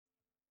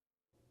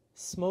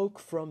Smoke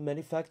from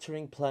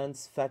manufacturing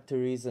plants,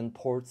 factories, and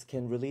ports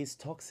can release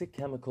toxic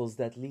chemicals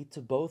that lead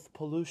to both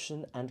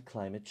pollution and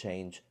climate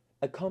change.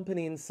 A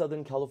company in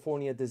Southern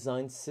California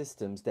designs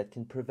systems that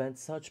can prevent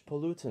such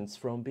pollutants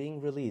from being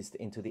released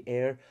into the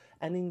air,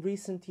 and in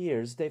recent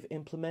years they've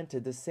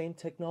implemented the same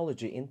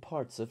technology in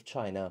parts of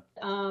China.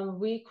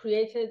 We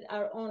created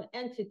our own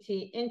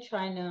entity in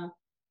China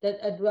that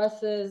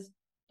addresses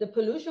the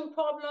pollution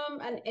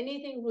problem and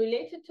anything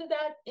related to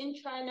that in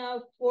China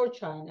for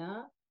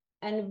China.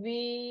 And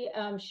we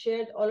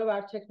shared all of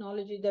our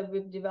technology that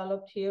we've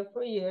developed here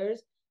for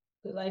years,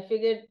 because I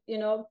figured,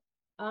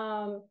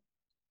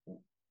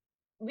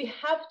 we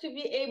have to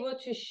be able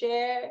to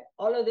share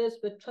all of this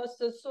with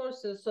trusted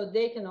sources so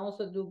they can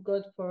also do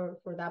good for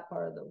that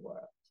part of the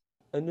world.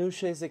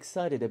 Anusha is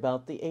excited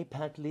about the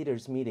APEC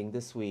Leaders meeting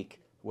this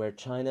week, where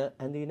China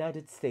and the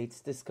United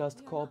States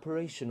discussed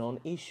cooperation on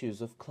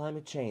issues of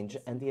climate change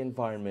and the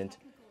environment,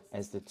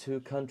 as the two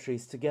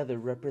countries together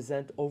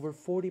represent over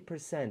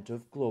 40%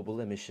 of global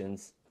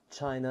emissions.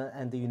 China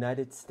and the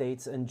United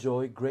States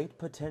enjoy great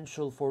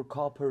potential for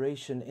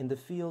cooperation in the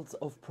fields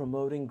of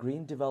promoting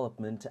green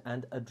development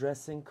and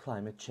addressing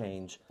climate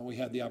change. We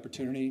had the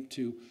opportunity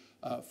to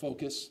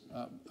focus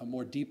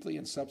more deeply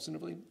and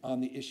substantively on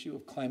the issue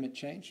of climate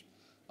change,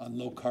 on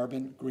low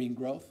carbon green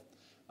growth.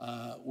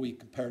 We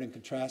compared and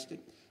contrasted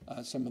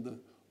some of the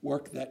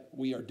work that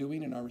we are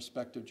doing in our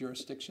respective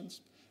jurisdictions.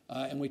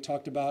 And we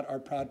talked about our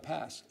proud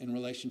past in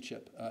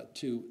relationship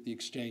to the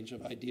exchange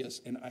of ideas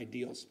and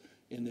ideals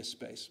in this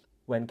space.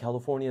 When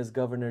California's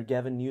Governor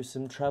Gavin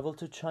Newsom traveled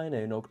to China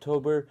in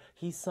October,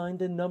 he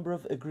signed a number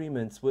of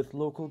agreements with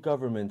local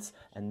governments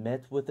and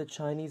met with the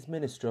Chinese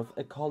Minister of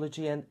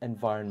Ecology and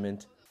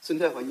Environment.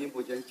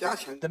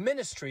 The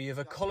Ministry of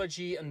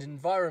Ecology and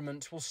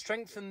Environment will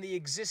strengthen the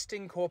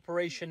existing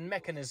cooperation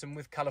mechanism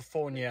with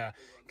California,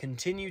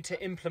 continue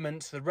to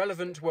implement the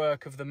relevant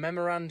work of the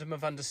Memorandum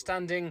of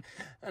Understanding,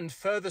 and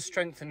further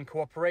strengthen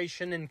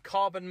cooperation in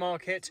carbon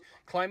market,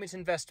 climate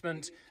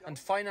investment, and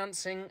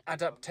financing,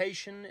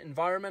 adaptation,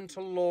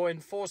 environmental law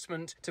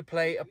enforcement to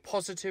play a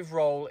positive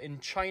role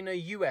in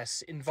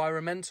China-US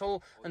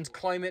environmental and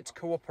climate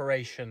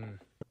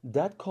cooperation.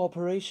 That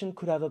cooperation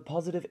could have a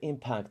positive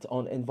impact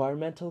on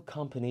environmental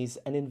companies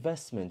and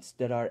investments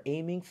that are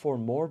aiming for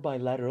more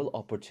bilateral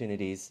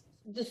opportunities.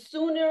 The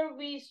sooner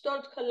we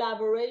start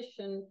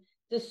collaboration,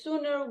 the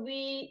sooner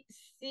we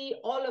see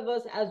all of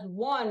us as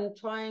one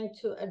trying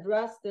to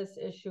address this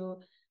issue,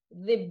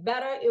 the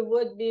better it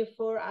would be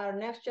for our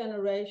next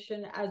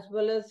generation as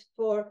well as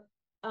for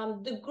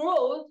the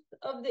growth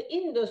of the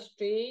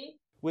industry.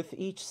 With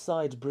each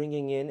side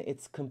bringing in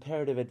its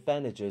comparative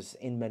advantages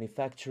in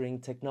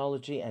manufacturing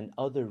technology and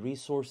other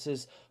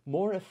resources,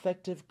 more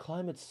effective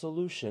climate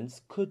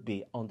solutions could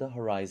be on the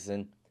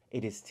horizon.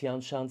 It is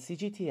Tiyansan,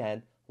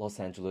 CGTN, Los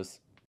Angeles.